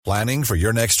Planning for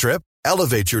your next trip?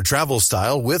 Elevate your travel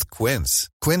style with Quince.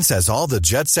 Quince has all the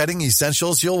jet-setting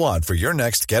essentials you'll want for your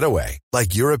next getaway,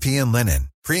 like European linen,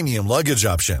 premium luggage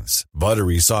options,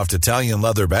 buttery soft Italian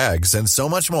leather bags, and so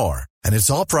much more. And it's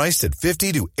all priced at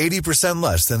 50 to 80%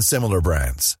 less than similar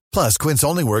brands. Plus, Quince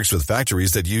only works with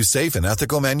factories that use safe and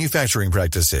ethical manufacturing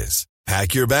practices.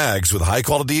 Pack your bags with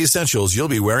high-quality essentials you'll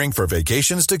be wearing for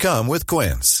vacations to come with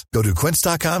Quince. Go to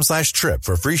quince.com/trip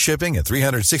for free shipping and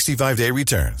 365-day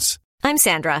returns. I'm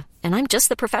Sandra, and I'm just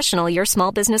the professional your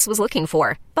small business was looking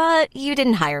for. But you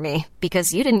didn't hire me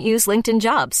because you didn't use LinkedIn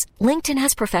Jobs. LinkedIn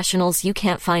has professionals you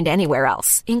can't find anywhere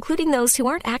else, including those who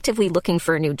aren't actively looking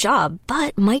for a new job,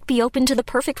 but might be open to the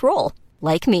perfect role,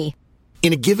 like me.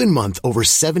 In a given month, over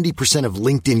 70% of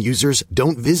LinkedIn users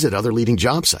don't visit other leading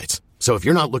job sites. So if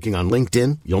you're not looking on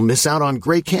LinkedIn, you'll miss out on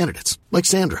great candidates like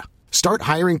Sandra. Start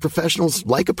hiring professionals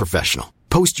like a professional.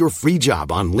 Post your free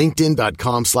job on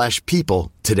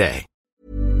linkedin.com/people today.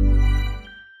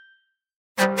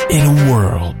 In a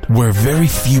world where very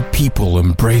few people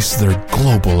embrace their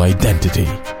global identity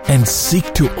and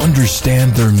seek to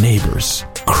understand their neighbors,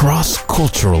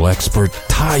 cross-cultural expert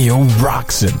Tayo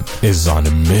Roxon is on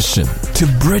a mission to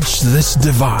bridge this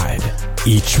divide.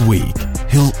 Each week,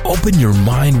 he'll open your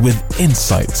mind with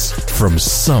insights from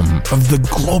some of the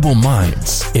global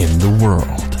minds in the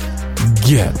world.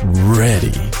 Get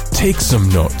ready, take some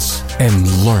notes, and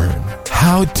learn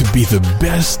how to be the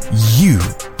best you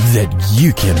that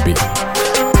you can be.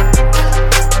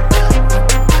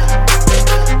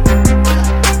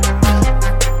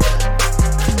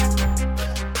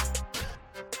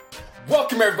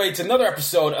 Welcome everybody to another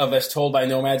episode of As Told by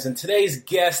Nomads, and today's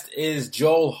guest is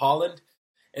Joel Holland.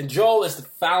 And Joel is the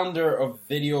founder of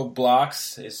Video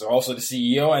Blocks, is also the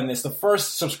CEO, and is the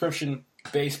first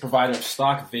subscription-based provider of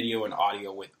stock video and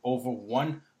audio with over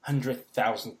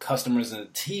 100,000 customers in the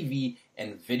TV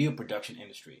and video production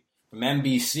industry. From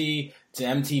NBC to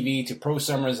MTV to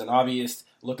prosumers and hobbyists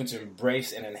looking to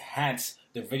embrace and enhance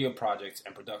their video projects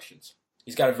and productions.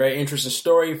 He's got a very interesting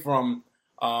story from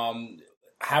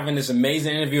having this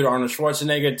amazing interview with Arnold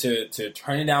Schwarzenegger to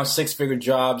turning down six-figure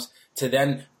jobs to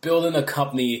then building a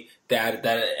company that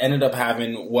ended up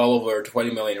having well over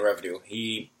 $20 million in revenue.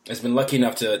 He has been lucky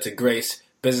enough to grace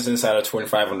Business Insider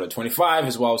 25 under 25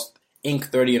 as well as Inc.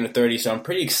 30 under 30. So I'm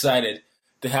pretty excited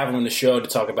to have him on the show to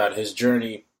talk about his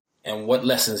journey and what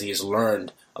lessons he has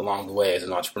learned along the way as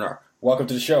an entrepreneur. Welcome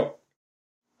to the show.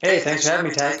 Hey, thanks for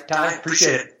having me, Ty.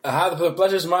 Appreciate it. The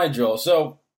pleasure is mine, Joel.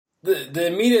 So the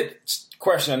immediate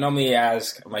question I normally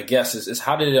ask my guests is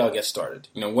how did it all get started?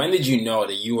 You know, when did you know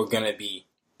that you were going to be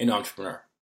an entrepreneur?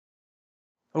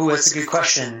 Oh, that's a good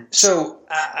question. So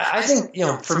I think,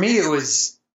 for me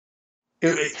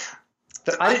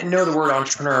I didn't know the word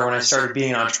entrepreneur when I started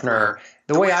being an entrepreneur.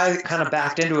 The way I kind of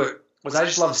backed into it was I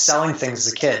just loved selling things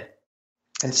as a kid.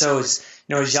 And so as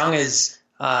young as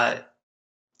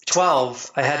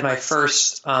 12, I had my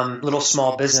first little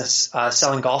small business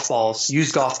selling golf balls,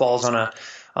 used golf balls on a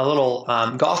little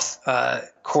golf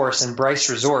course in Bryce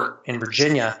Resort in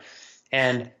Virginia,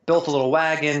 and built a little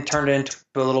wagon, turned it into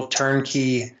a little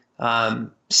turnkey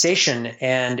station,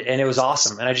 and it was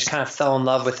awesome. And I just kind of fell in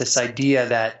love with this idea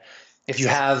that if you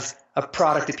have a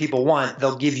product that people want,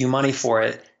 they'll give you money for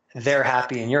it. They're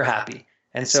happy and you're happy.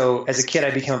 And so as a kid,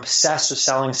 I became obsessed with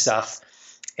selling stuff.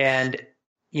 And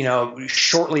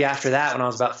shortly after that, when I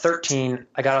was about 13,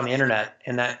 I got on the internet,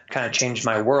 and that kind of changed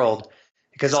my world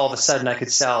because all of a sudden I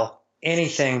could sell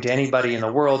anything to anybody in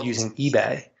the world using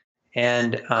eBay.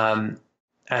 And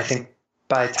I think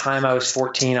by the time I was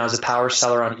 14, I was a power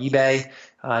seller on eBay,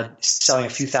 selling a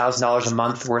few $1,000s a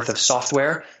month worth of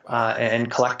software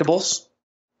and collectibles.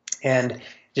 And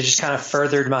it just kind of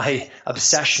furthered my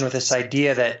obsession with this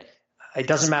idea that it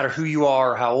doesn't matter who you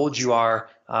are or how old you are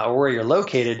or where you're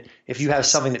located. If you have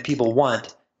something that people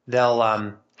want,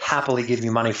 they'll happily give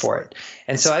you money for it.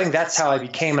 And so I think that's how I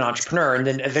became an entrepreneur, and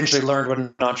then eventually learned what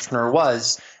an entrepreneur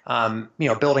was,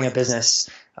 building a business,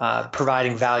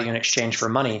 providing value in exchange for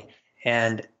money.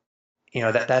 And,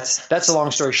 that's a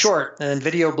long story short. And then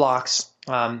Video Blocks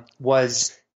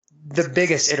was the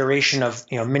biggest iteration of,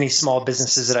 many small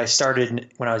businesses that I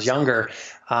started when I was younger.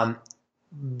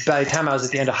 By the time I was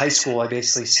at the end of high school, I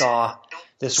basically saw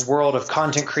this world of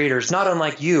content creators, not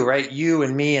unlike you, right? You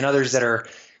and me and others that are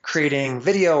creating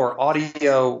video or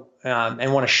audio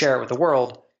and want to share it with the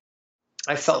world.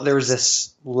 I felt there was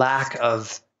this lack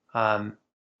of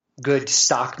good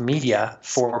stock media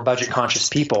for budget-conscious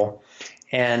people.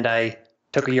 And I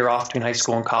took a year off between high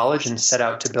school and college and set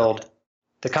out to build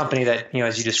the company that,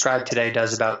 as you described today,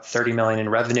 does about $30 million in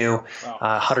revenue,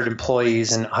 100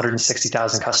 employees, and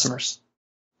 160,000 customers.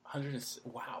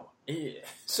 Wow. Yeah.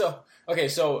 So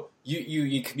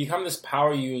you become this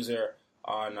power user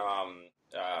on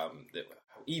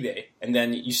eBay, and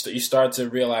then you start to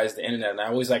realize the internet. And I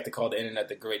always like to call the internet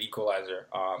the great equalizer.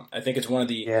 I think it's one of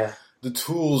the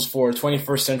tools for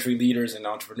 21st century leaders and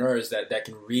entrepreneurs that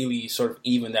can really sort of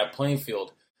even that playing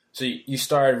field. So you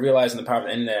started realizing the power of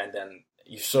the internet, and then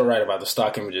you're so right about the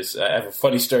stock images. I have a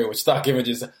funny story with stock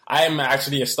images. I am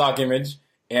actually a stock image.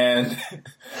 And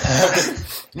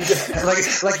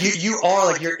like you are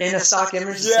like you're in a stock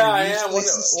image. Yeah, I am.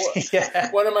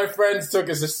 One of my friends took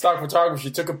as a stock photographer.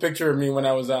 She took a picture of me when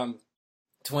I was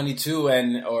 22,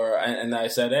 and I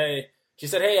said, hey. She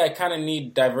said, hey, I kind of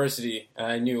need diversity. And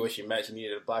I knew what she meant. She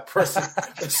needed a black person.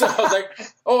 So I was like,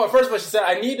 oh, first of all, she said,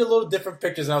 I need a little different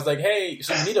pictures. And I was like, hey,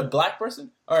 so you need a black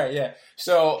person? All right, yeah.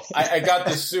 So I got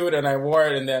this suit and I wore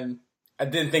it, and then I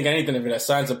didn't think anything of it. I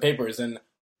signed some papers, and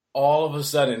all of a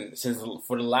sudden,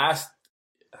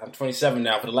 I'm 27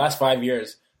 now, for the last 5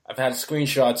 years, I've had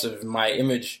screenshots of my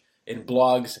image in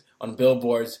blogs, on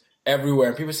billboards, everywhere.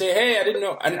 And people say, hey, I didn't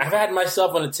know. I've had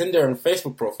myself on a Tinder and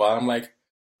Facebook profile. I'm like,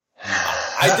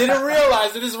 I didn't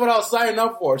realize that this is what I was signing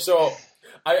up for. So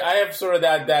I have sort of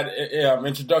that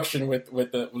introduction with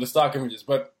the stock images.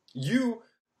 But you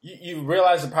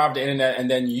realized the power of the internet, and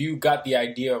then you got the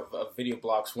idea of video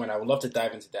blogs when. I would love to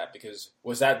dive into that, because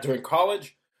was that during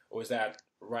college? Or was that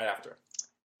right after?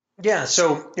 Yeah,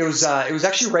 so it was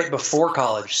actually right before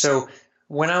college. So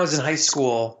when I was in high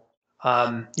school,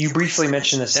 you briefly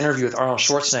mentioned this interview with Arnold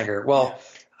Schwarzenegger. Well,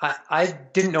 I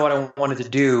didn't know what I wanted to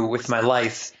do with my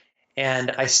life,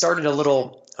 and I started a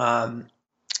little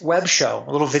web show,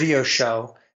 a little video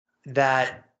show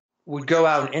that would go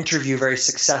out and interview very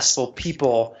successful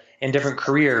people in different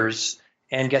careers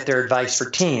and get their advice for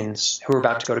teens who were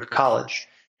about to go to college.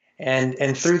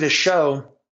 And through this show,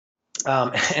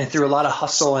 and through a lot of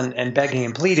hustle and begging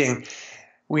and pleading,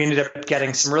 we ended up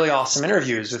getting some really awesome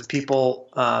interviews with people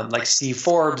like Steve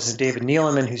Forbes and David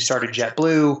Neeleman, who started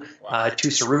JetBlue,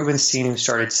 Tusa Rubinstein, who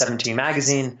started 17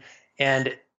 Magazine,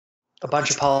 and a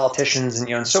bunch of politicians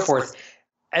and so forth,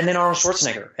 and then Arnold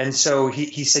Schwarzenegger. And so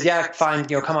he said, yeah, fine,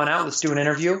 come on out, let's do an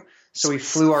interview. So we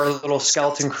flew our little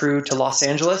skeleton crew to Los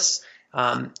Angeles,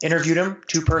 interviewed him,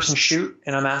 2-person shoot,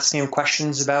 and I'm asking him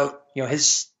questions about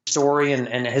his story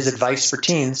and his advice for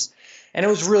teens. And it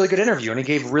was a really good interview, and he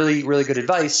gave really, really good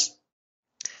advice.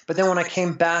 But then when I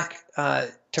came back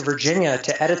to Virginia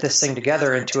to edit this thing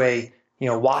together into a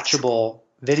watchable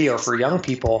video for young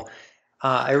people,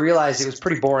 I realized it was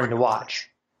pretty boring to watch.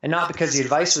 And not because the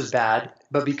advice was bad,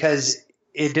 but because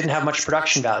it didn't have much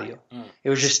production value. It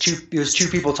was just two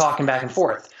people talking back and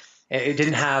forth. It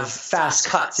didn't have fast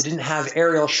cuts. It didn't have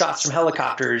aerial shots from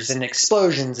helicopters and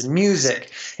explosions and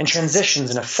music and transitions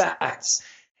and effects.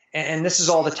 And this is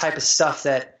all the type of stuff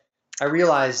that I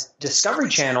realized Discovery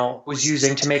Channel was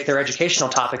using to make their educational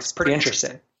topics pretty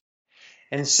interesting.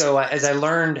 And so as I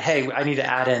learned, hey, I need to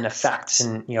add in effects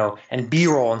and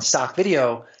B-roll and stock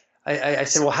video, I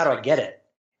said, well, how do I get it?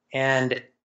 And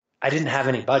I didn't have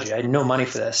any budget. I had no money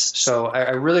for this. So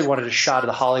I really wanted a shot of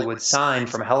the Hollywood sign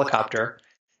from a helicopter.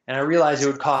 And I realized it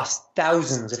would cost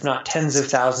thousands, if not tens of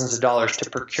thousands of dollars to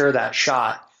procure that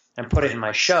shot and put it in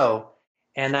my show.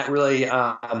 And that really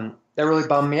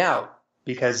bummed me out,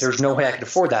 because there's no way I could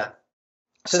afford that.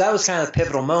 So that was kind of the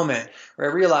pivotal moment where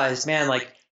I realized, man,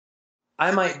 like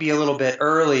I might be a little bit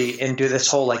early into this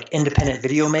whole like independent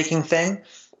video making thing,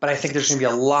 but I think there's going to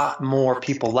be a lot more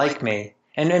people like me.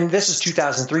 And this is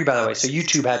 2003, by the way, so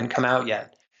YouTube hadn't come out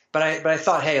yet. But I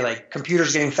thought, hey, like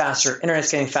computers getting faster,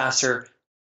 internet's getting faster,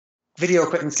 video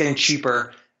equipment's getting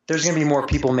cheaper. There's going to be more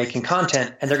people making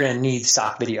content, and they're going to need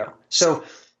stock video. So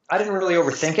I didn't really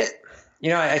overthink it.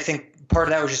 I think part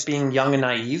of that was just being young and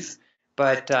naive.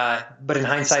 But in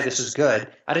hindsight, this was good.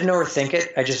 I didn't overthink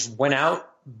it. I just went out,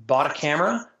 bought a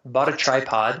camera, bought a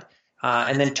tripod,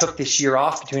 and then took this year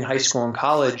off between high school and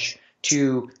college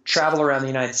to travel around the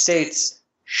United States,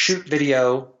 shoot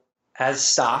video as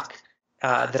stock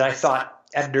that I thought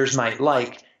editors might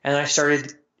like. And I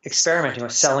started experimenting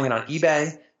with selling it on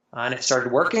eBay, and it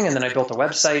started working. And then I built a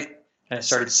website, and it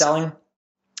started selling.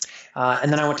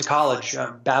 And then I went to college,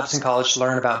 Babson College, to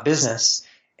learn about business,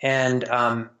 and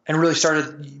really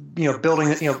started, building,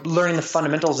 learning the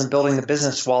fundamentals and building the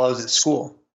business while I was at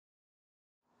school.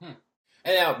 And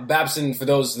now Babson, for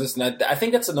those listening, I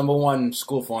think that's the #1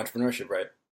 school for entrepreneurship, right?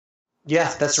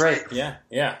 Yeah, that's right.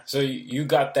 Yeah. So you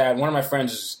got that. One of my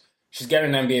friends, she's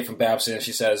getting an MBA from Babson, and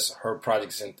she says her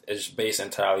project is based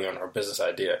entirely on her business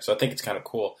idea. So I think it's kind of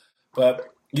cool. But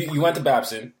you went to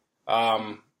Babson,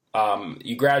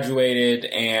 you graduated,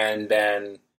 and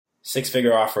then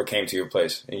 6-figure offer came to your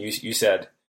place, and you said,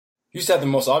 You said the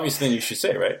most obvious thing you should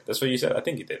say, right? That's what you said. I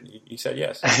think you did. You said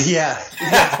yes. Yeah,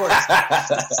 of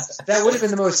course. That would have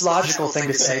been the most logical thing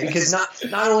to say, because not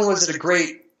only was it a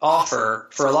great offer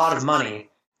for a lot of money,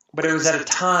 but it was at a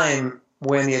time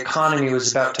when the economy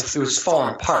was it was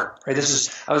falling apart. Right?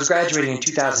 I was graduating in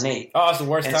 2008. Oh, it's the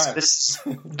worst time. So this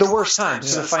is the worst time.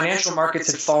 So the financial markets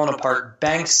had fallen apart.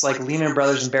 Banks like Lehman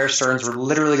Brothers and Bear Stearns were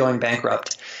literally going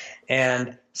bankrupt.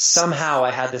 And somehow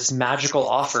I had this magical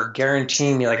offer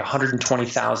guaranteeing me like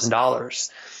 $120,000,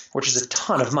 which is a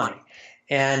ton of money.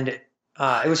 And it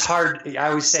was hard. I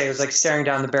always say it was like staring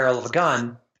down the barrel of a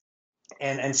gun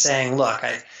and saying, look,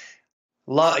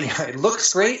 it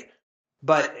looks great,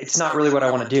 but it's not really what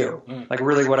I want to do. Like,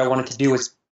 really what I wanted to do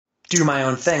was do my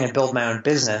own thing and build my own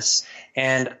business.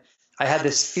 And I had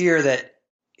this fear that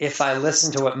if I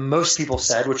listened to what most people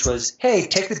said, which was, hey,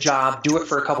 take the job, do it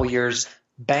for a couple years,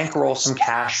 bankroll some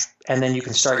cash, and then you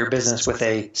can start your business with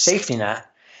a safety net.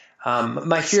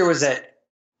 My fear was that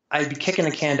I'd be kicking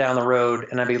the can down the road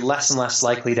and I'd be less and less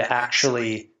likely to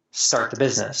actually start the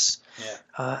business.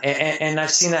 Yeah. And I've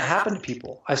seen that happen to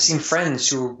people. I've seen friends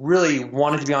who really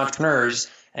wanted to be entrepreneurs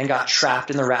and got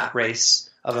trapped in the rat race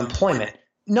of employment.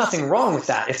 Nothing wrong with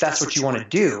that if that's what you want to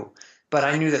do. But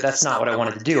I knew that that's not what I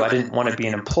wanted to do. I didn't want to be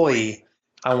an employee.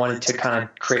 I wanted to kind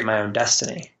of create my own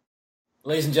destiny.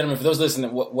 Ladies and gentlemen, for those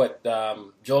listening, what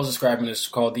Joel's describing is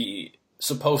called the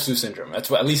supposed to syndrome.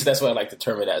 At least that's what I like to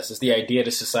term it as. It's the idea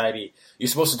that society, you're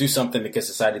supposed to do something because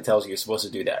society tells you you're supposed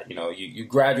to do that. You know, you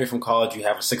graduate from college, you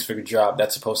have a 6-figure job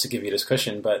that's supposed to give you this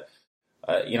cushion. But,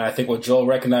 I think what Joel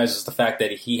recognizes is the fact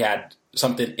that he had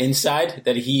something inside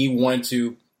that he wanted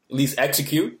to at least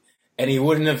execute, and he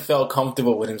wouldn't have felt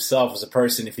comfortable with himself as a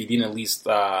person if he didn't at least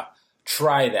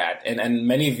try that. And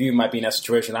many of you might be in that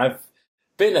situation. I've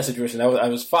been in that situation. I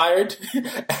was fired.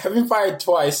 I've been fired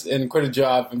twice and quit a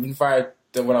job. I've been fired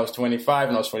when I was 25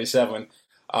 and I was 27.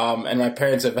 And my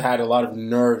parents have had a lot of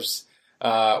nerves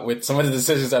with some of the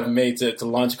decisions I've made to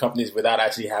launch companies without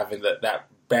actually having that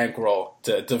bankroll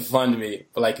to fund me,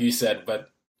 like you said. But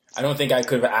I don't think I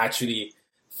could have actually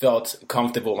felt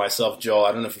comfortable myself, Joel.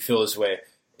 I don't know if you feel this way.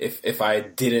 If I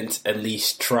didn't at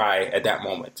least try at that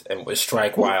moment and would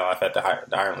strike while I thought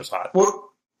the iron was hot. Well,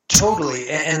 totally.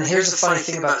 And here's the funny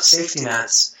thing about safety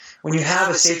nets. When you have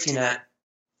a safety net,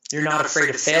 you're not afraid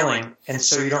of failing, and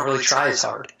so you don't really try as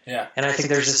hard. Yeah. And I think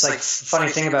there's this like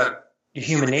funny thing about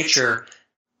human nature.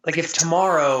 Like, if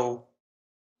tomorrow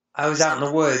I was out in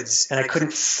the woods and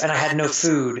I had no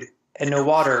food and no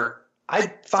water,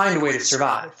 I'd find a way to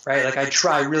survive, right? Like, I'd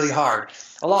try really hard.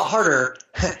 A lot harder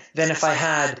than if I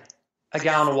had a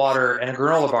gallon of water and a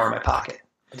granola bar in my pocket.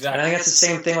 Exactly. And I think that's the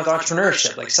same thing with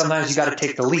entrepreneurship. Like, sometimes you got to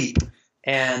take the leap,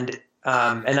 and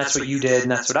that's what you did,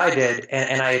 and that's what I did.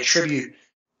 And I attribute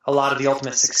a lot of the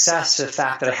ultimate success to the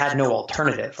fact that I had no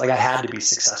alternative. Like, I had to be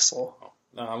successful.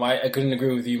 I couldn't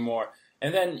agree with you more.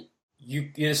 And then you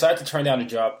decide to turn down a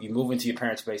job. You move into your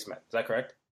parents' basement. Is that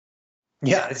correct?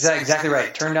 Yeah, exactly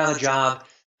right. Turn down the job.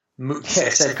 I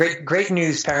said, great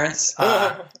news, parents.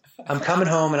 I'm coming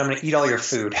home and I'm going to eat all your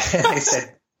food. They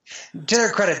said, to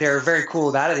their credit, they were very cool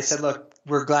about it. They said, look,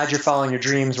 we're glad you're following your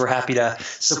dreams. We're happy to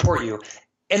support you.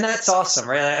 And that's awesome,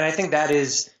 right? And I think that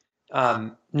is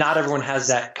not everyone has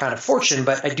that kind of fortune,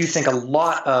 but I do think a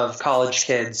lot of college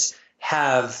kids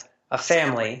have a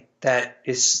family that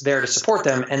is there to support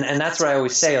them. And that's what I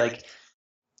always say, like,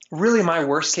 really my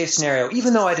worst case scenario,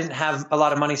 even though I didn't have a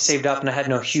lot of money saved up and I had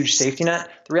no huge safety net,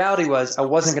 the reality was I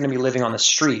wasn't going to be living on the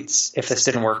streets if this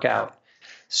didn't work out.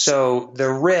 So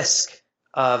the risk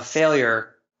of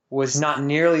failure was not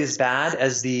nearly as bad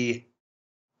as the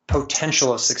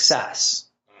potential of success.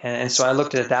 And so I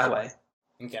looked at it that way.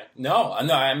 Okay. No,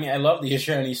 I mean, I love that you're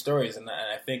sharing these stories. And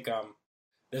I think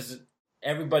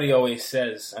everybody always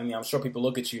says, I mean, I'm sure people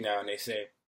look at you now and they say,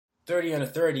 30 under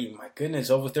 30, my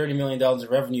goodness, over $30 million in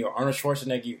revenue. Arnold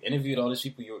Schwarzenegger, you've interviewed all these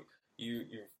people. You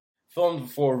filmed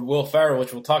for Will Ferrell,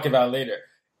 which we'll talk about later.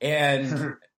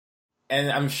 And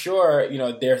and I'm sure,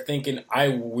 they're thinking,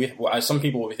 some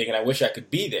people will be thinking, I wish I could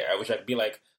be there. I wish I could be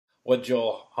like what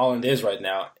Joel Holland is right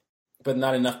now. But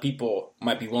not enough people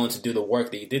might be willing to do the work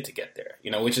that you did to get there,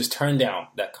 which is turn down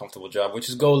that comfortable job, which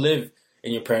is go live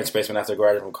in your parents' basement after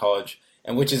graduating from college,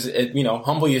 and which is,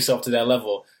 humble yourself to that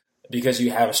level because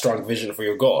you have a strong vision for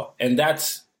your goal. And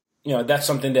that's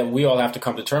something that we all have to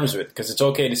come to terms with, because it's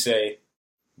okay to say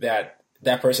that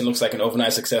that person looks like an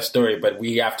overnight success story, but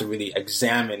we have to really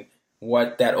examine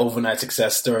what that overnight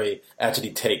success story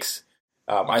actually takes,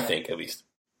 I think, at least.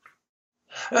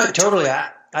 Totally.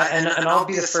 And I'll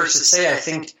be the first to say, I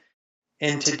think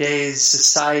in today's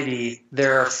society,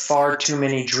 there are far too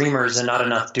many dreamers and not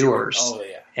enough doers. Oh,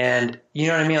 yeah. And you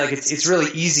know what I mean? Like it's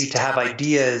really easy to have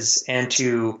ideas and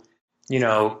to,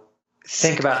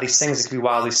 think about these things that can be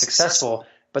wildly successful.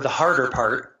 But the harder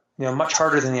part, much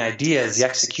harder than the idea is the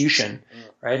execution,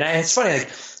 right? And it's funny, like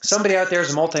somebody out there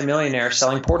is a multimillionaire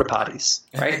selling porta potties,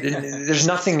 right? There's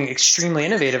nothing extremely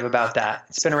innovative about that.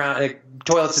 It's been around, like,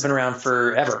 toilets have been around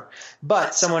forever,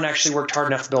 but someone actually worked hard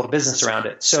enough to build a business around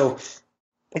it. So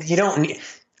you don't need,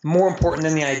 more important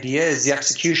than the idea is the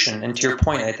execution. And to your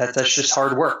point, like, that's just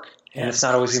hard work, and it's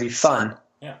not always going to be fun.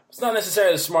 Yeah, it's not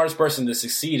necessarily the smartest person to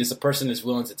succeed. It's the person that's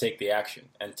willing to take the action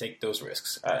and take those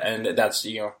risks. And that's,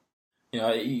 you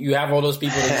have all those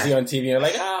people that you see on TV and you're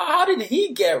like, how did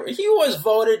he was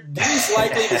voted least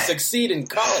likely to succeed in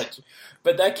college.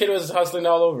 But that kid was hustling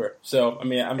all over. So, I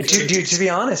mean, Dude, to be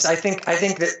honest, I think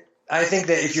that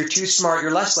if you're too smart,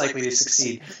 you're less likely to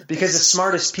succeed, because the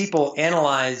smartest people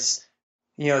analyze,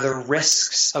 the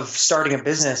risks of starting a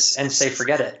business and say,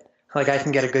 forget it. Like, I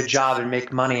can get a good job and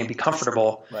make money and be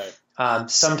comfortable. Right.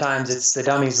 Sometimes it's the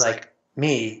dummies like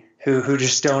me who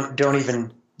just don't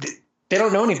even, they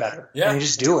don't know any better. Yeah. And you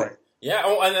just do it. Yeah.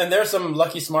 Oh, and there's some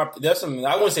lucky, smart,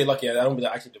 I wouldn't say lucky. I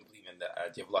actually don't believe in the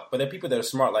idea of luck, but there are people that are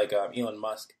smart, like Elon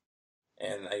Musk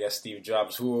and I guess Steve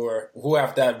Jobs, who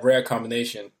have that rare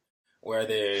combination where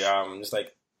they just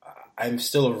like, I'm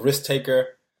still a risk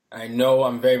taker. I know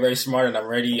I'm very, very smart and I'm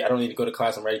ready. I don't need to go to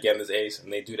class. I'm ready to get in this A's.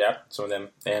 And they do that. Some of them,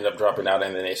 they end up dropping out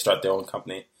and then they start their own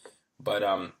company. But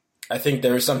I think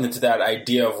there is something to that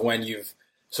idea of when you've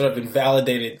sort of been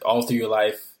validated all through your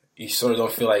life, you sort of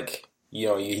don't feel like,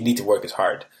 you need to work as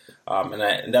hard.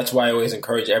 And that's why I always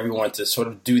encourage everyone to sort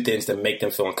of do things that make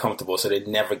them feel uncomfortable so they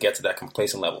never get to that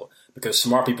complacent level. Because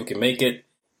smart people can make it.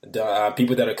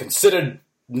 People that are considered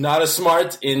not as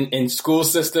smart in school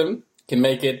system can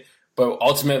make it. But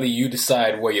ultimately, you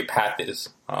decide where your path is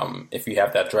if you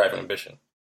have that drive and ambition.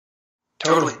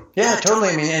 Totally. Yeah, totally.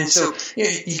 I mean, and so you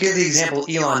give the example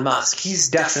Elon Musk. He's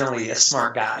definitely a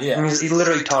smart guy. Yeah. I mean, he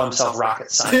literally taught himself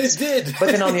rocket science. He did.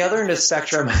 But then on the other end of the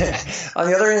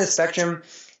spectrum,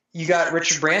 you got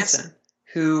Richard Branson,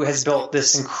 who has built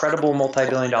this incredible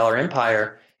multi-billion-dollar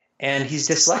empire, and he's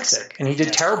dyslexic, and he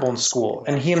did terrible in school.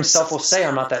 And he himself will say,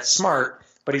 I'm not that smart,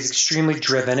 but he's extremely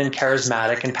driven and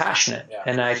charismatic and passionate. Yeah.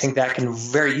 And I think that can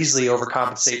very easily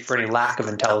overcompensate for any lack of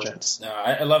intelligence. No,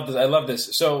 I love this. I love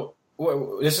this. So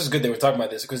this is good that we're talking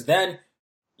about this, because then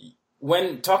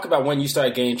talk about when you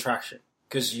started gaining traction,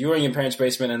 because you were in your parents'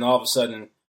 basement and all of a sudden,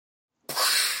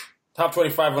 top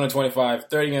 25 under 25,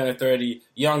 30 under 30,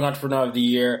 young entrepreneur of the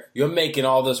year, you're making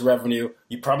all this revenue.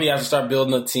 You probably have to start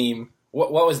building a team.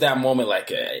 What was that moment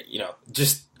like?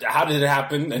 Just how did it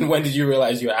happen, and when did you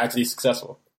realize you were actually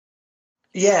successful?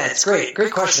 Yeah, it's great.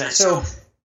 Great question. So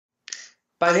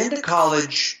by the end of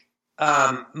college,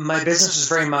 my business was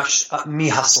very much me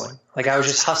hustling. Like, I was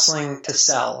just hustling to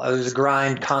sell. I was a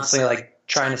grind, constantly like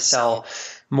trying to sell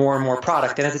more and more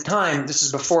product. And at the time, this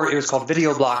is before it was called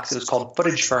Video Blocks. It was called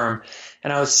Footage Firm.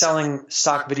 And I was selling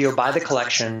stock video by the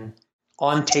collection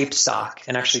on tape stock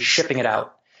and actually shipping it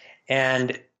out.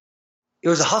 And it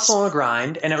was a hustle and a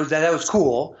grind, and that was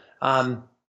cool.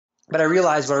 But I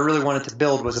realized what I really wanted to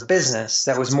build was a business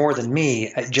that was more than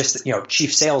me, just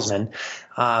chief salesman.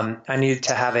 I needed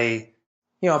to have a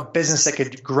business that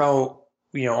could grow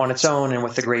on its own and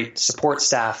with a great support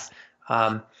staff.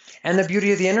 And the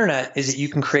beauty of the internet is that you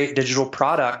can create digital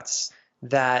products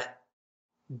that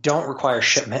don't require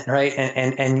shipment, right?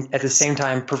 And at the same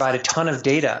time provide a ton of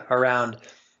data around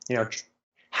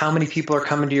how many people are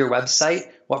coming to your website,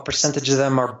 what percentage of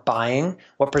them are buying,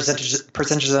 what percentage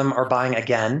of them are buying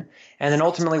again, and then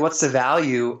ultimately what's the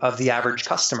value of the average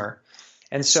customer.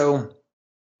 And so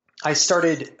I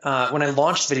started, when I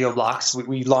launched Video Blocks,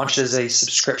 we launched as a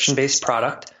subscription-based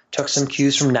product, took some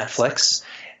cues from Netflix,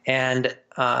 and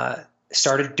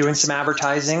started doing some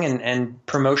advertising and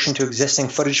promotion to existing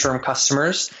Footage Firm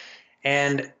customers.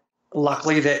 And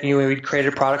luckily that we'd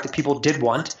created a product that people did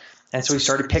want. And so we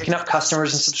started picking up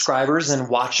customers and subscribers and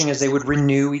watching as they would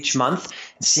renew each month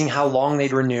and seeing how long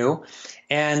they'd renew.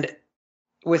 And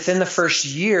within the first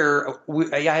year,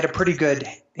 I had a pretty good,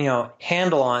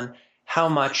 handle on how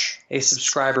much a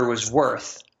subscriber was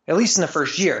worth, at least in the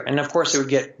first year. And of course, it would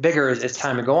get bigger as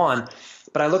time would go on.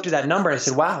 But I looked at that number and I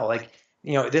said, wow,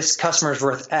 this customer is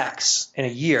worth X in a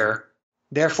year.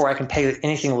 Therefore, I can pay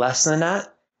anything less than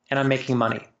that, and I'm making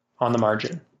money on the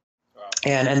margin.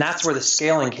 And that's where the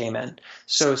scaling came in.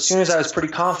 So as soon as I was pretty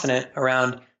confident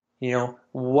around,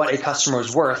 what a customer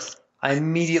was worth, I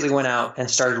immediately went out and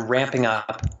started ramping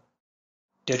up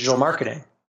digital marketing,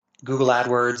 Google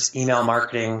AdWords, email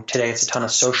marketing. Today it's a ton of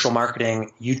social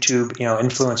marketing, YouTube,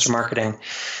 influencer marketing.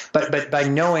 But by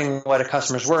knowing what a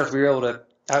customer's worth, we were able to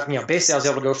basically I was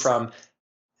able to go from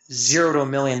 $0 to $1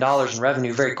 million in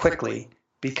revenue very quickly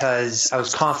because I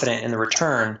was confident in the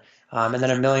return. And then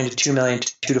 $1 million to $2 million,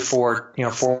 to 2 to 4,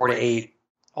 4 to 8,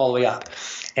 all the way up.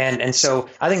 And so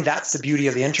I think that's the beauty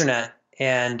of the internet.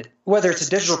 And whether it's a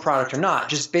digital product or not,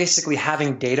 just basically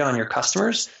having data on your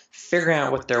customers, figuring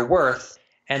out what they're worth,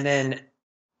 and then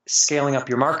scaling up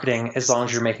your marketing as long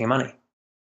as you're making money.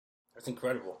 That's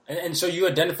incredible. And so you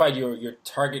identified your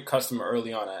target customer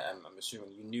early on. I'm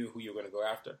assuming you knew who you were going to go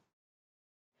after.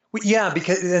 Yeah,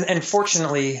 because and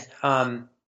fortunately,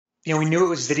 we knew it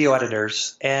was video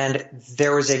editors, and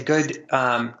there was a good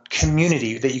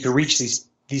community that you could reach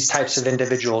these types of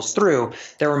individuals through.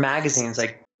 There were magazines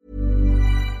like.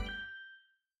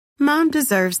 Mom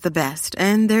deserves the best,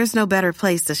 and there's no better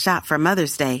place to shop for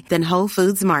Mother's Day than Whole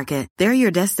Foods Market. They're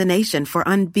your destination for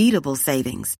unbeatable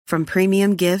savings, from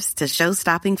premium gifts to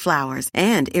show-stopping flowers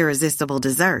and irresistible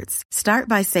desserts. Start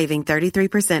by saving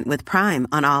 33% with Prime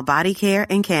on all body care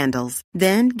and candles.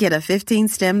 Then get a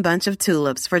 15-stem bunch of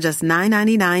tulips for just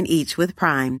 $9.99 each with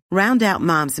Prime. Round out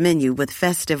Mom's menu with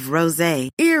festive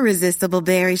rosé, irresistible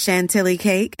berry chantilly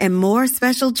cake, and more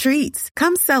special treats.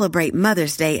 Come celebrate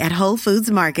Mother's Day at Whole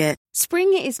Foods Market.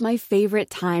 Spring is my favorite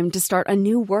time to start a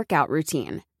new workout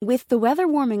routine. With the weather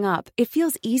warming up, it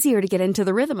feels easier to get into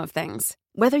the rhythm of things.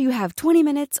 Whether you have 20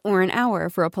 minutes or an hour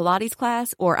for a Pilates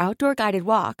class or outdoor guided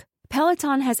walk,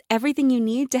 Peloton has everything you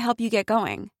need to help you get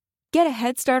going. Get a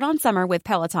head start on summer with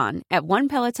Peloton at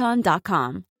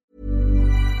onepeloton.com.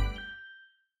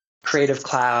 Creative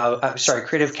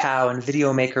Cow and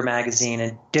Video Maker Magazine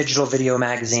and Digital Video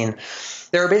Magazine.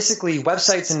 There are basically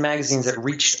websites and magazines that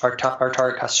reached our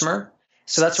target customer.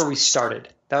 So that's where we started.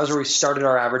 That was where we started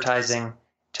our advertising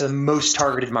to the most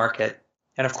targeted market.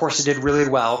 And of course, it did really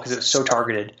well because it was so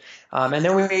targeted. And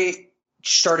then we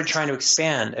started trying to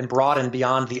expand and broaden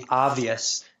beyond the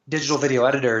obvious digital video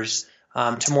editors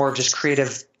to more of just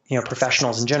creative,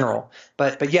 professionals in general.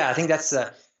 But yeah, I think that's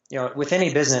with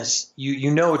any business,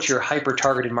 you know what your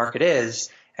hyper-targeted market is,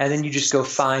 and then you just go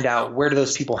find out where do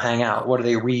those people hang out, what do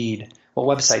they read, what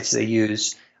websites do they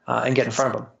use, and get in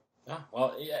front of them. Oh,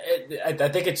 well, I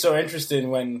think it's so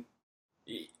interesting when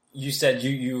you said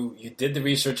you did the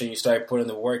research and you started putting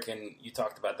the work, and you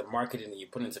talked about the marketing that you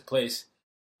put into place.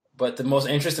 But the most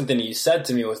interesting thing that you said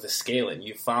to me was the scaling.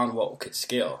 You found what could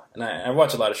scale. And I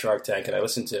watch a lot of Shark Tank, and I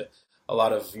listen to a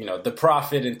lot of, The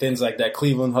Profit and things like that,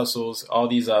 Cleveland Hustles, all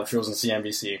these shows on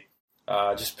CNBC,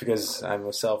 just because I'm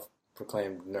a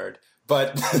self-proclaimed nerd.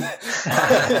 But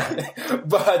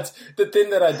but the thing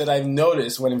that I've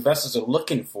noticed when investors are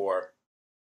looking for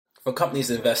companies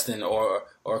to invest in or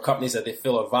companies that they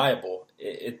feel are viable,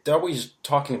 they're always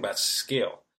talking about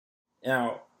scale.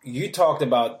 Now, you talked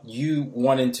about you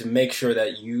wanting to make sure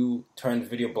that you turn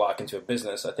VideoBlock into a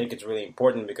business. I think it's really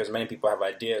important because many people have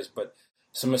ideas, but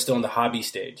some are still in the hobby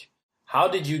stage. How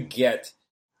did you get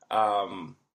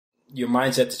your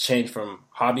mindset to change from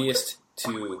hobbyist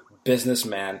to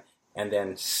businessman and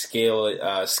then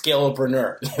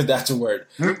scalapreneur, if that's a word?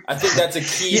 I think that's a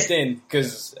key thing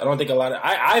because I don't think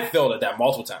I failed at that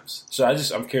multiple times. So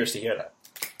I'm curious to hear that.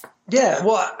 Yeah,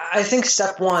 well, I think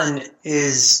step one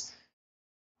is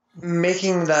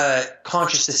making the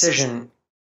conscious decision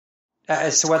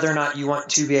as to whether or not you want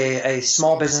to be a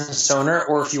small business owner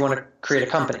or if you want to create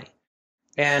a company.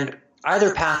 And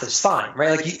either path is fine,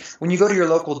 right? Like when you go to your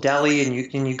local deli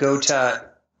and you go to,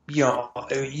 you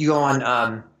go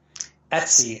on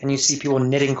Etsy and you see people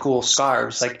knitting cool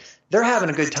scarves, like they're having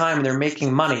a good time and they're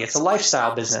making money. It's a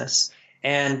lifestyle business,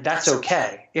 and that's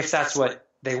okay if that's what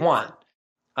they want.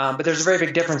 But there's a very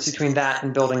big difference between that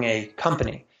and building a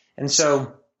company. And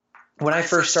so when I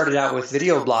first started out with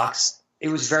VideoBlocks, it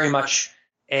was very much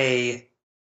a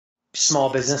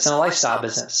small business and a lifestyle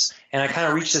business. And I kind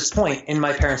of reached this point in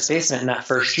my parents' basement in that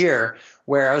first year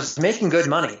where I was making good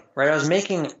money, right? I was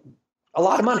making a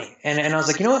lot of money. And I was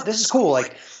like, you know what? This is cool.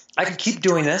 Like I could keep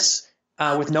doing this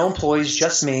with no employees,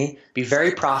 just me, be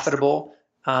very profitable,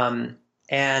 and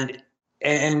probably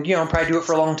do it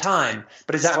for a long time.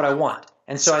 But is that what I want?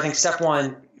 And so I think step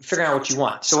one, figuring out what you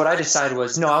want. So what I decided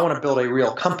was, no, I want to build a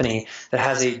real company that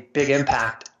has a big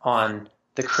impact on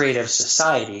the creative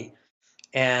society.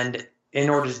 And in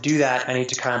order to do that, I need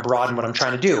to kind of broaden what I'm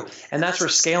trying to do. And that's where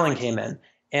scaling came in.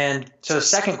 And so the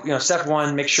second, step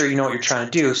one, make sure you know what you're trying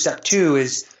to do. Step two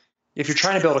is if you're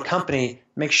trying to build a company,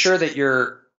 make sure that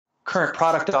your current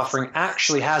product offering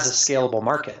actually has a scalable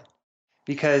market.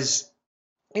 Because,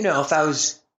 if I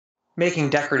was making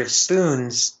decorative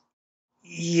spoons,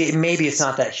 maybe it's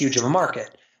not that huge of a market.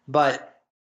 But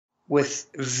with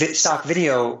stock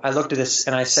video, I looked at this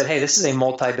and I said, hey, this is a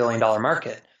multi-billion-dollar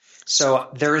market. So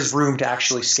there is room to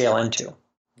actually scale into.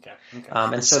 Okay.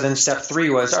 And so then step 3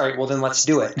 was, all right, well then let's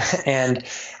do it. and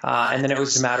then it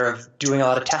was a matter of doing a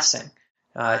lot of testing.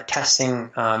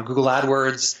 Google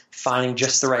AdWords, finding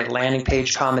just the right landing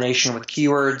page combination with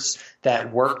keywords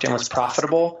that worked and was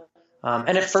profitable.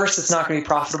 And at first it's not going to be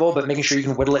profitable, but making sure you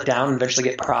can whittle it down and eventually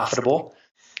get profitable.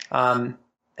 And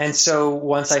so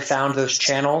once I found those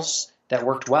channels that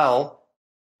worked well,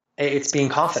 it's being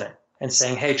confident and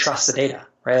saying, hey, trust the data,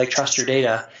 right? Like trust your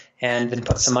data and then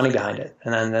put some money behind it.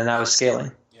 And then that was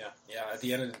scaling. Yeah. At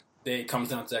the end of the day, it comes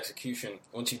down to execution.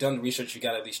 Once you've done the research, you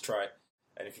got to at least try.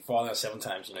 And if you fall down 7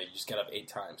 times, you just get up 8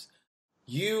 times.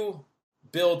 You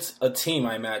built a team,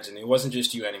 I imagine. It wasn't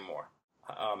just you anymore.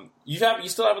 You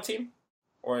still have a team,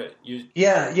 or you?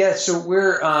 Yeah. So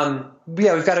we're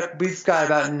we've got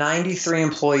about 93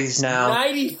 employees now.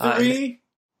 93,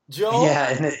 Joe.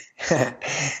 Yeah,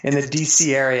 in the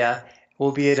DC area.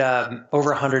 We'll be at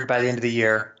over 100 by the end of the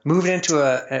year. Moving into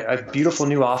a beautiful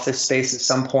new office space at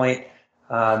some point.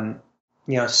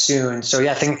 Soon. So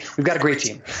yeah, I think we've got a great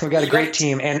team. We've got a great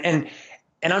team, and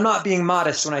I'm not being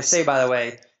modest when I say, by the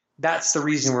way, that's the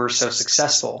reason we're so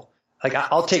successful. Like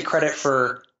I'll take credit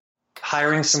for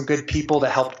hiring some good people that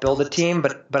helped build a team,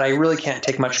 but I really can't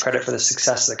take much credit for the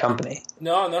success of the company.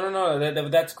 No.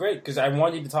 That's great because I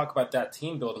wanted you to talk about that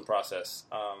team building process.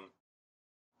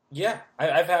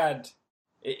 I've had.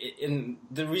 And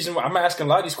the reason why I'm asking a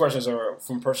lot of these questions are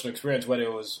from personal experience, whether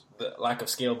it was the lack of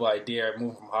scalable idea,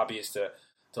 moving from hobbyist to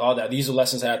all that. These are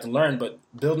lessons I had to learn, but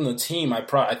building a team,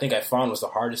 I think I found was the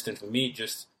hardest thing for me,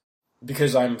 just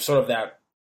because I'm sort of that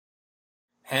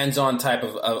hands-on type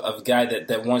of guy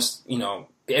that wants,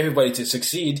 everybody to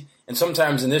succeed. And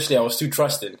sometimes initially I was too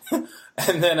trusted.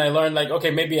 And then I learned okay,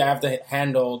 maybe I have to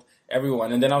handle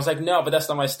everyone. And then I was like, no, but that's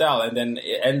not my style. And then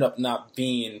it ended up not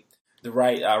being the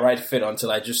right fit until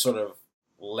I just sort of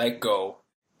let go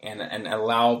and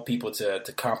allow people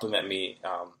to compliment me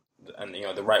and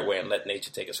the right way and let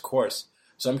nature take its course.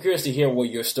 So I'm curious to hear what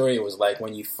your story was like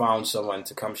when you found someone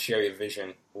to come share your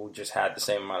vision who just had the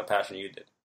same amount of passion you did.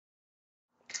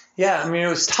 Yeah, it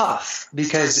was tough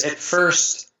because at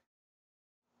first,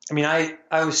 I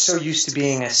was so used to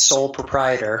being a sole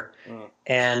proprietor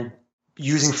and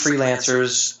using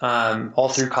freelancers all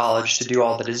through college to do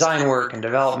all the design work and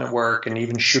development work and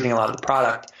even shooting a lot of the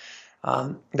product,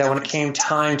 that when it came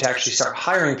time to actually start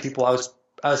hiring people, I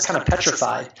was kind of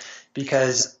petrified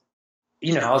because,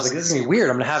 I was like, this is going to be weird.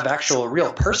 I'm going to have a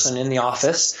real person in the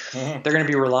office. Mm-hmm. They're going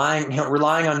to be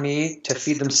relying on me to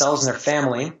feed themselves and their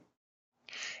family.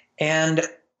 And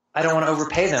I don't want to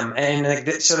overpay them.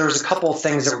 And so there was a couple of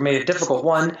things that made it difficult.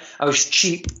 One, I was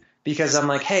cheap because I'm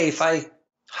like, hey, if I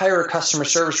hire a customer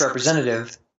service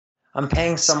representative, I'm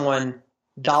paying someone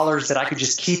dollars that I could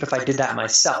just keep if I did that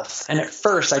myself. And at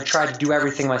first I tried to do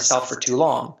everything myself for too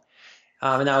long.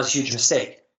 And that was a huge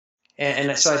mistake.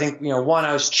 And so I think, one,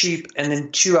 I was cheap. And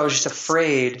then 2, I was just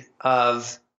afraid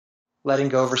of letting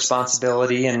go of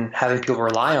responsibility and having people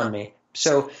rely on me.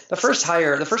 So the first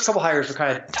couple hires were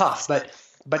kind of tough,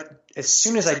 but as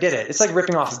soon as I did it, it's like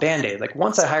ripping off a Band-Aid. Like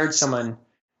once I hired someone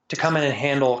to come in and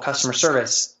handle customer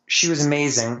service, she was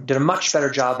amazing, did a much better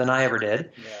job than I ever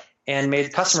did, and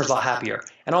made customers a lot happier.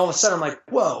 And all of a sudden I'm like,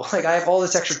 whoa, I have all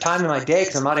this extra time in my day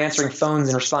because I'm not answering phones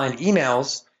and responding to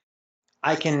emails.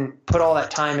 I can put all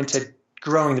that time into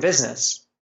growing the business.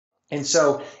 And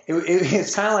so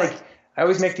it's kind of like, I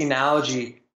always make the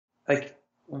analogy, like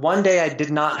one day I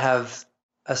did not have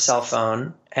a cell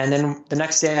phone, and then the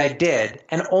next day I did.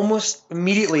 And almost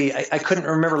immediately I couldn't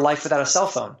remember life without a cell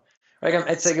phone. Right?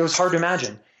 It's like, it was hard to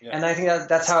imagine. Yeah. And I think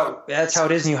that's how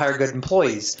it is when you hire good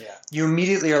employees. Yeah. You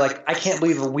immediately are like, I can't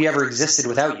believe we ever existed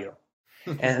without you.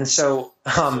 And so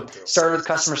started with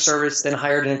customer service, then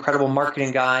hired an incredible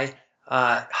marketing guy,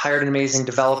 hired an amazing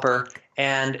developer,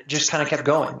 and just kind of kept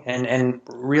going and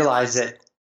realized that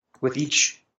with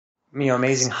each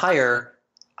amazing hire,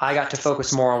 I got to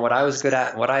focus more on what I was good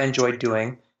at and what I enjoyed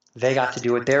doing. They got to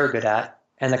do what they were good at,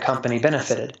 and the company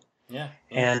benefited. Yeah.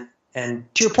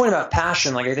 And to your point about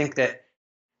passion, I think that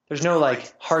there's no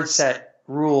hard set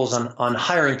rules on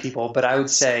hiring people, but I would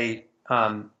say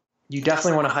you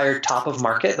definitely want to hire top of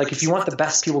market. If you want the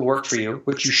best people to work for you,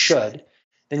 which you should,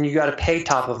 then you got to pay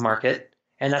top of market,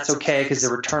 and that's okay because the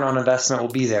return on investment will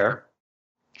be there.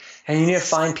 And you need to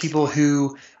find people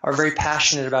who are very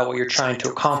passionate about what you're trying to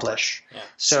accomplish. Yeah.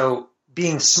 So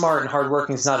being smart and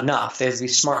hardworking is not enough. They have to be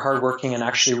smart, hardworking, and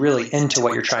actually really into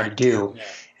what you're trying to do. Yeah.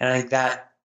 And I think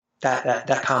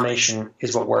that combination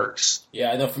is what works.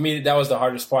 Yeah, I know for me that was the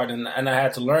hardest part, and I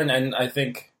had to learn. And I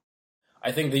think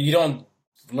that you don't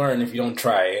learn if you don't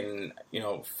try. And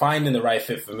finding the right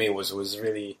fit for me was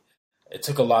really it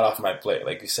took a lot off my plate.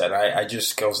 Like you said, I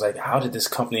was like, how did this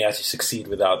company actually succeed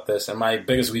without this? And my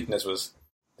biggest weakness was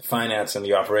the finance and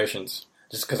the operations,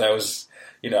 just because I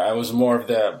was more of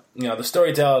the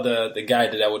storyteller, the guy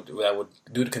that would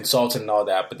do the consultant and all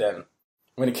that. But then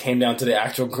when it came down to the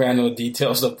actual granular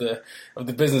details of the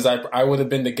business, I would have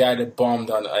been the guy that bombed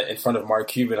in front of Mark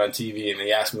Cuban on TV, and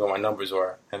he asked me what my numbers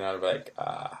were, and I'd be like,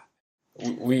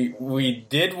 we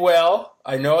did well,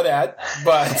 I know that,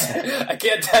 but I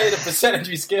can't tell you the percentage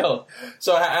we scaled.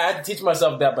 So I had to teach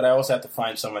myself that, but I also had to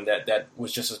find someone that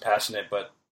was just as passionate,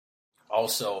 but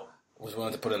also was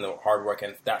willing to put in the hard work,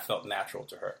 and that felt natural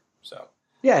to her. So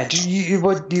yeah,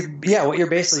 what you're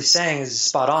basically saying is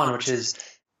spot on, which is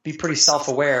be pretty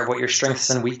self-aware of what your strengths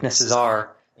and weaknesses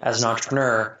are as an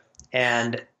entrepreneur,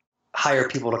 and hire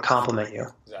people to complement you.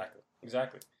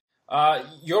 Exactly.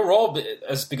 Your role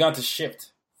has begun to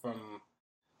shift from,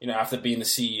 after being the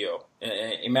CEO.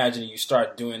 Imagine you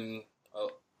start doing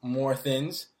more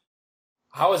things.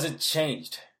 How has it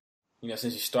changed,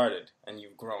 since you started and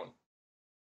you've grown?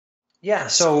 Yeah.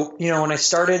 So, when I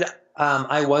started,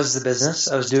 I was the business.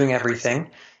 I was doing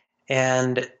everything,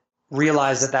 and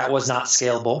realized that was not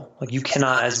scalable. Like, you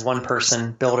cannot, as one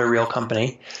person, build a real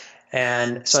company.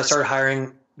 And so I started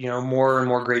hiring, more and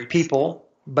more great people,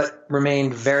 but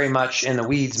remained very much in the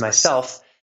weeds myself.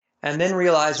 And then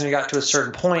realized when we got to a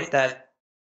certain point that,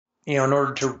 in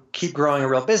order to keep growing a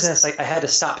real business, I had to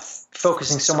stop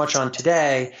focusing so much on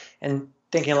today and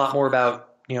thinking a lot more about,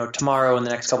 tomorrow and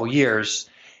the next couple of years.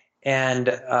 And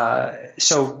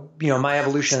so, my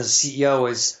evolution as a CEO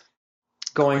is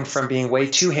going from being way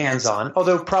too hands-on,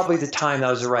 although probably the time that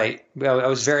was right. I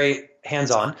was very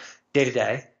hands-on day to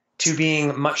day, to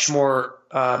being much more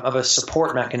of a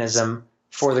support mechanism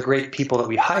for the great people that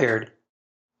we hired.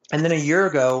 And then a year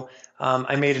ago,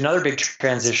 I made another big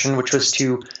transition, which was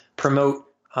to promote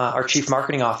our chief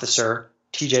marketing officer,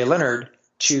 TJ Leonard,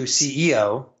 to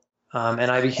CEO,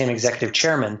 and I became executive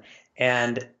chairman.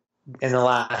 And in the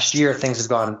last year, things have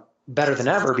gone better than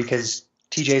ever because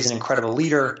TJ is an incredible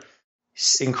leader,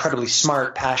 incredibly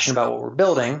smart, passionate about what we're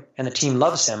building, and the team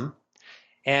loves him.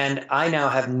 And I now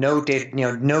have no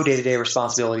day-to-day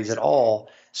responsibilities at all.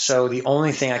 So the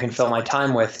only thing I can fill my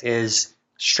time with is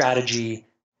strategy,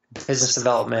 business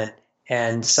development,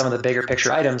 and some of the bigger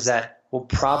picture items that will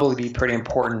probably be pretty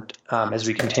important as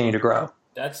we continue to grow.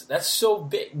 That's so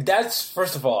big. That's,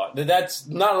 first of all, that's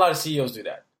not a lot of CEOs do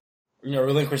that.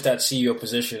 Relinquish that CEO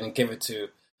position and give it to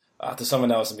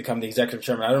someone else and become the executive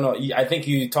chairman. I don't know. I think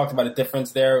you talked about a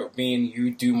difference there, being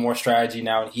you do more strategy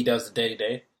now and he does the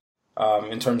day-to-day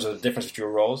in terms of the difference with your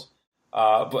roles.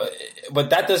 But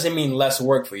that doesn't mean less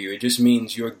work for you. It just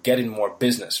means you're getting more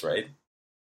business, right?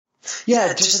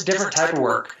 Yeah, just a different type of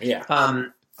work. Yeah.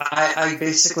 I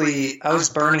was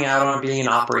burning out on being an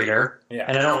operator,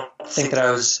 and I don't think that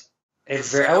I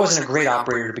wasn't a great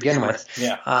operator to begin with.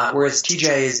 Yeah. Whereas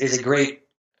TJ is a great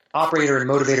operator and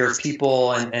motivator of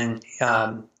people, and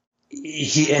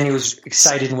he was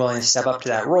excited and willing to step up to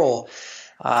that role.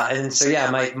 And so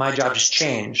my job just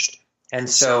changed, and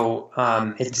so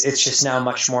it's just now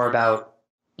much more about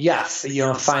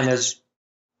find those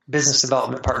business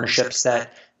development partnerships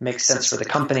that make sense for the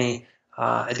company,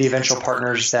 the eventual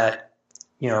partners that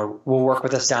will work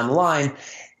with us down the line,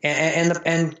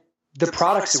 and the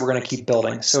products that we're going to keep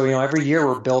building. So every year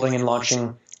we're building and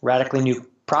launching radically new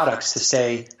products to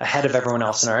stay ahead of everyone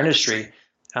else in our industry,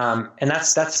 and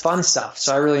that's fun stuff.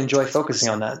 So I really enjoy focusing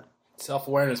on that.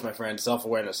 Self-awareness, my friend,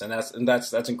 self-awareness, and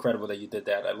that's incredible that you did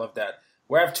that. I love that.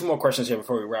 We have two more questions here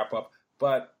before we wrap up,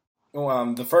 but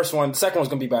the second one's going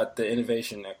to be about the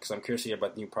innovation, because I'm curious to hear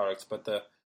about new products. But the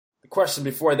question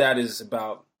before that is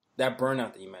about that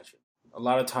burnout that you mentioned. A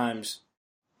lot of times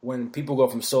when people go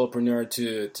from solopreneur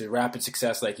to rapid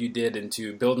success like you did,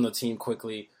 into building a team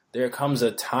quickly, there comes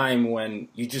a time when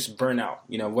you just burn out,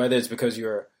 whether it's because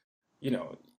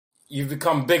you've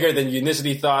become bigger than you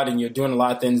initially thought and you're doing a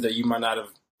lot of things that you might not have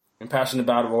been passionate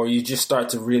about, or you just start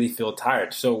to really feel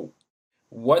tired. So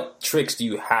what tricks do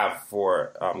you have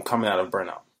for coming out of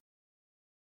burnout?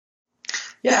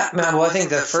 Yeah, man. Well, I think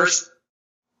the first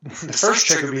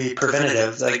trick would be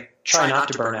preventative, like try not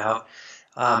to burn out.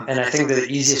 And I think the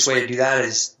easiest way to do that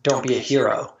is don't be a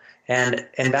hero. And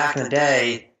back in the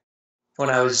day, when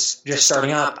I was just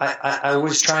starting up, I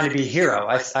was trying to be a hero.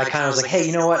 I kind of was like, hey,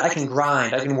 you know what? I can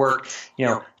grind. I can work,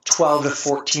 12 to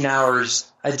 14 hours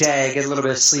a day, get a little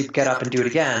bit of sleep, get up and do it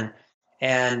again.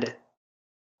 And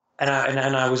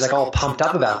I was like all pumped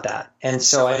up about that. And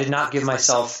so I did not give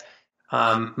myself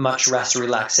much rest or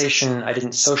relaxation. I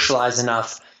didn't socialize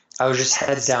enough. I was just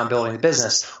heads down building the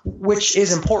business, which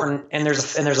is important. And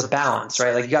there's a balance,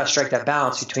 right? Like you got to strike that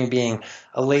balance between being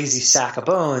a lazy sack of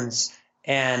bones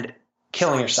and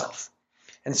killing yourself.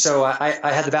 And so I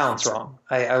had the balance wrong.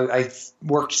 I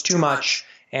worked too much,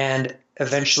 and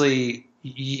eventually,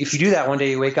 if you do that one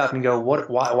day, you wake up and go,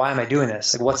 why am I doing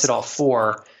this? Like, what's it all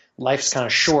for? Life's kind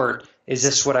of short. Is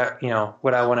this what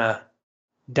I want to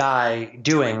die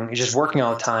doing? Just working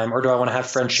all the time, or do I want to have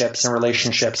friendships and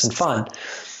relationships and fun?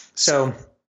 So,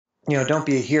 don't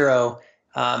be a hero.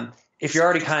 If you're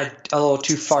already kind of a little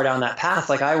too far down that path,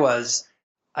 like I was,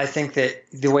 I think that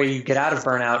the way you get out of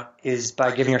burnout is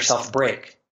by giving yourself a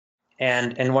break.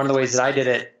 And one of the ways that I did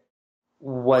it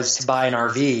was to buy an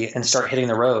RV and start hitting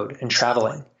the road and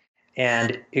traveling,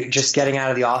 and just getting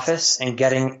out of the office and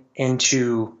getting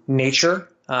into nature,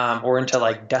 or into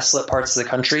like desolate parts of the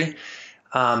country.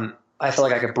 I felt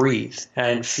like I could breathe, and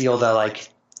I didn't feel the like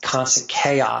constant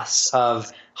chaos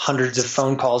of hundreds of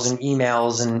phone calls and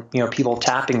emails and, people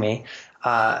tapping me,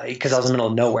 because I was in the middle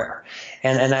of nowhere.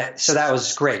 So that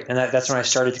was great. And that's when I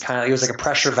started to it was like a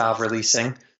pressure valve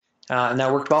releasing, and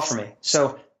that worked well for me.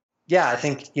 So yeah, I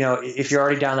think, if you're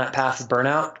already down that path of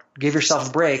burnout, give yourself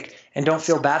a break and don't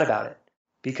feel bad about it,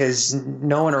 because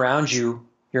no one around you,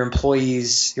 your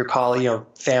employees, your colleagues,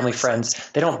 family,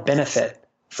 friends, they don't benefit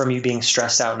from you being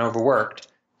stressed out and overworked.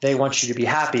 They want you to be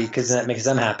happy because that makes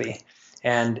them happy.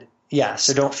 And yeah,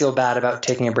 so don't feel bad about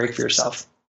taking a break for yourself.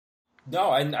 No,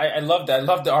 I love that. I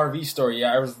love the RV story.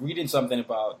 Yeah, I was reading something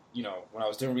about, when I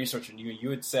was doing research on you,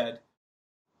 you had said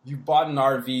you bought an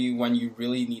RV when you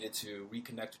really needed to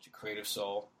reconnect with your creative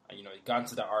soul. And, you got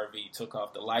into the RV, took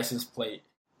off the license plate,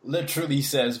 literally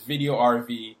says video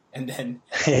RV, and then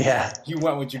you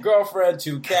went with your girlfriend,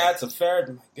 2 cats, a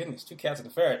ferret. My goodness, 2 cats and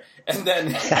a ferret. And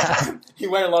then you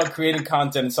went along creating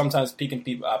content and sometimes picking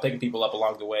people up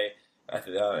along the way.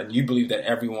 And you believe that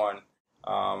everyone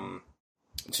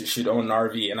should own an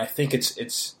RV. And I think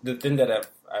it's the thing that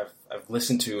I've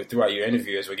listened to throughout your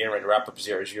interview as we're getting ready to wrap up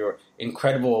here is your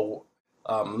incredible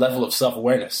level of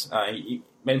self-awareness.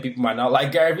 Many people might not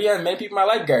like Gary Vee, and many people might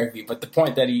like Gary Vee, but the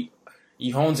point that he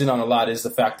hones in on a lot is the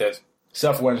fact that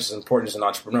self-awareness is important as an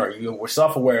entrepreneur. You were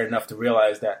self-aware enough to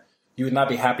realize that you would not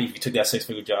be happy if you took that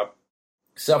 6-figure job.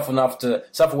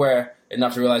 Self-aware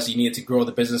enough to realize you needed to grow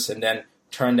the business and then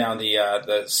turn down the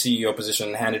CEO position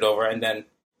and hand it over, and then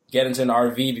get into an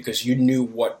RV because you knew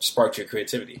what sparked your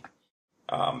creativity.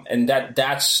 And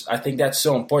I think that's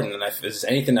so important. And if there's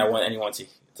anything I want anyone to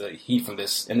heed from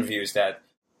this interview is that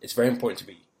it's very important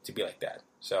to be like that.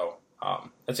 So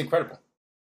that's incredible.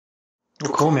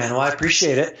 Well, cool, man. Well, I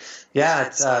appreciate it. Yeah,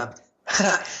 it's if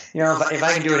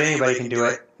I can do it, anybody can do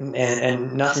it,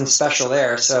 and nothing special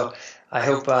there. So I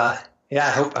hope I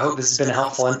hope this has been a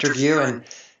helpful interview. And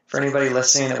for anybody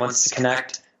listening that wants to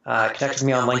connect with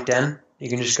me on LinkedIn, you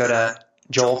can just go to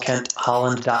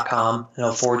joelkentholland.com, and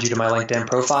it'll forward you to my LinkedIn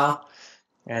profile,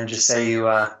 and just say you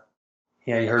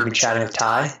heard me chatting with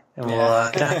Ty, and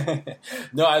we'll connect.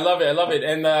 No, I love it,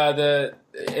 and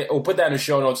we'll put that in the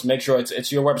show notes. Make sure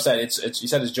it's your website. It's you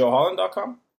said it's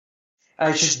joelholland.com.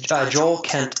 It's just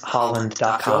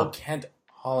joelkentholland.com.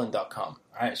 Joelkentholland.com. All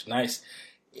right, nice.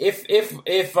 If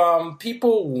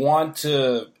people want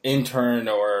to intern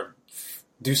or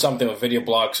do something with video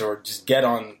blocks or just get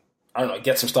some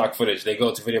stock footage, they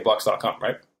go to videoblocks.com,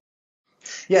 right?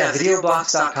 Yeah,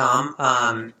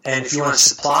 videoblocks.com. And if you want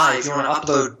to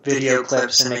upload video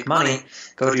clips and make money,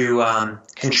 go to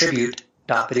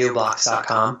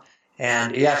contribute.videoblocks.com.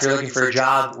 And yeah, if you're looking for a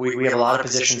job, we have a lot of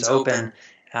positions open.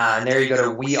 And there you go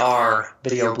to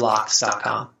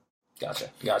wearevideoblocks.com. Gotcha.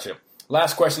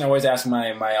 Last question I always ask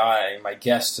my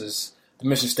guests is the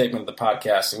mission statement of the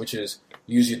podcast, which is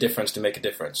use your difference to make a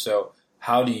difference. So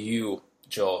how do you,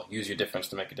 Joel, use your difference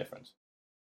to make a difference?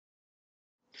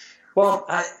 Well,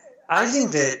 I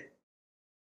think that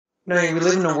we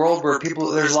live in a world where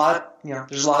there's a lot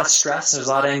of stress, there's a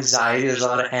lot of anxiety, there's a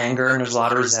lot of anger, and there's a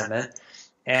lot of resentment.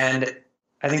 And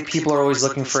I think people are always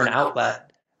looking for an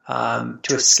outlet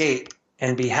to escape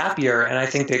and be happier. And I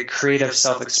think that creative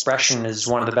self-expression is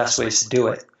one of the best ways to do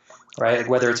it, right? Like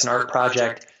whether it's an art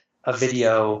project, a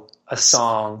video, a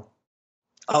song,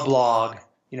 a blog,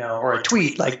 or a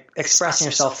tweet, like expressing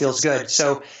yourself feels good.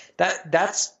 So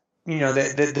that's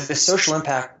the social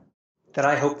impact that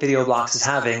I hope Video Blocks is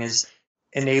having is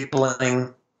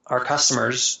enabling our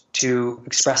customers to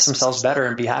express themselves better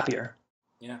and be happier.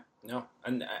 Yeah, no.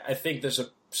 And I think there's a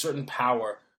certain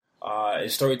power in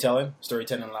storytelling.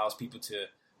 Storytelling allows people to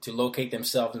locate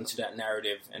themselves into that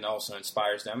narrative and also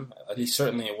inspires them. At least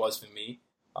certainly it was for me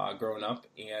growing up.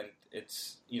 And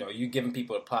it's, you giving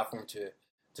people a platform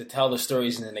to tell the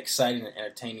stories in an exciting and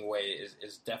entertaining way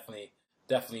is definitely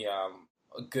a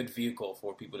good vehicle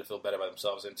for people to feel better about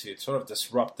themselves and to sort of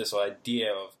disrupt this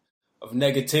idea of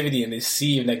negativity and this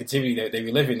sea of negativity that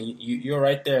we live in. You're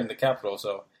right there in the Capitol,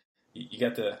 so you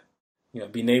get to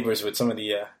be neighbors with some of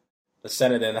the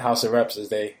Senate and the House of Reps as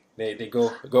they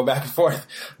go back and forth.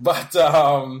 But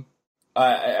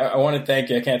I want to thank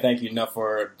you. I can't thank you enough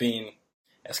for being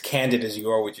as candid as you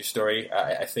are with your story.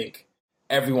 I think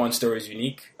everyone's story is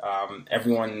unique.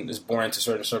 Everyone is born into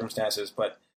certain circumstances,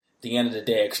 but at the end of the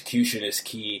day, execution is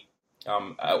key.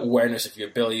 Awareness of your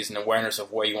abilities and awareness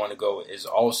of where you want to go is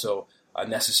also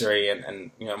necessary,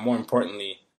 and more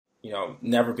importantly,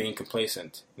 never being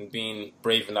complacent and being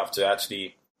brave enough to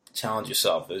actually challenge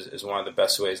yourself is one of the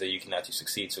best ways that you can actually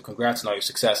succeed. So congrats on all your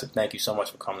success, and thank you so much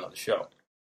for coming on the show.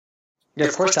 Yeah,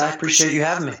 of course, I appreciate you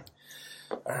having me.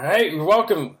 All right, you're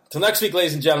welcome. Till next week,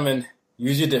 ladies and gentlemen,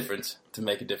 use your difference to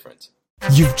make a difference.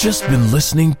 You've just been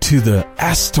listening to the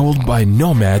As Told by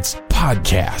Nomads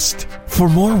podcast. For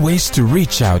more ways to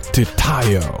reach out to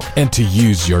Tayo and to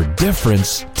use your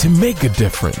difference to make a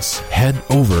difference, head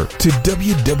over to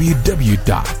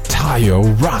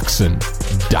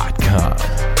www.tayoroxen.com.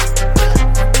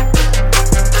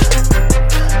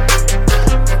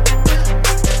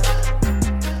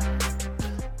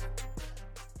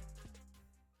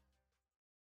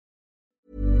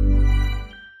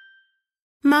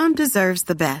 Mom deserves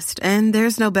the best, and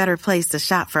there's no better place to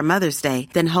shop for Mother's Day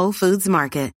than Whole Foods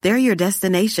Market. They're your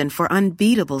destination for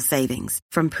unbeatable savings,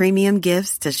 from premium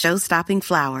gifts to show-stopping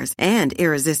flowers and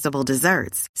irresistible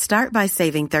desserts. Start by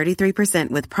saving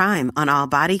 33% with Prime on all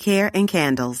body care and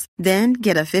candles. Then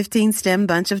get a 15-stem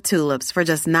bunch of tulips for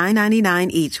just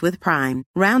 $9.99 each with Prime.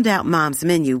 Round out Mom's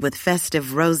menu with festive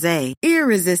rosé,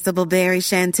 irresistible berry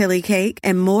chantilly cake,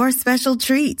 and more special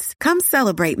treats. Come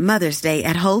celebrate Mother's Day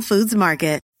at Whole Foods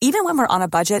Market. Even when we're on a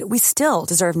budget, we still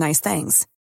deserve nice things.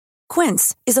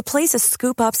 Quince is a place to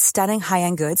scoop up stunning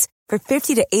high-end goods for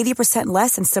 50 to 80%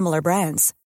 less than similar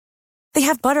brands. They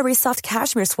have buttery soft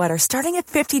cashmere sweaters starting at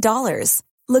 $50,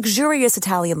 luxurious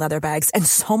Italian leather bags, and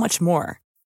so much more.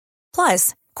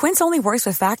 Plus, Quince only works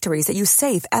with factories that use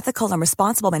safe, ethical, and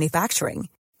responsible manufacturing.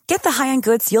 Get the high-end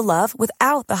goods you'll love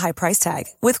without the high price tag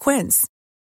with Quince.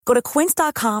 Go to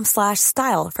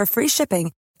quince.com/style for free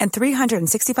shipping and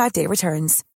 365-day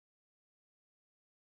returns.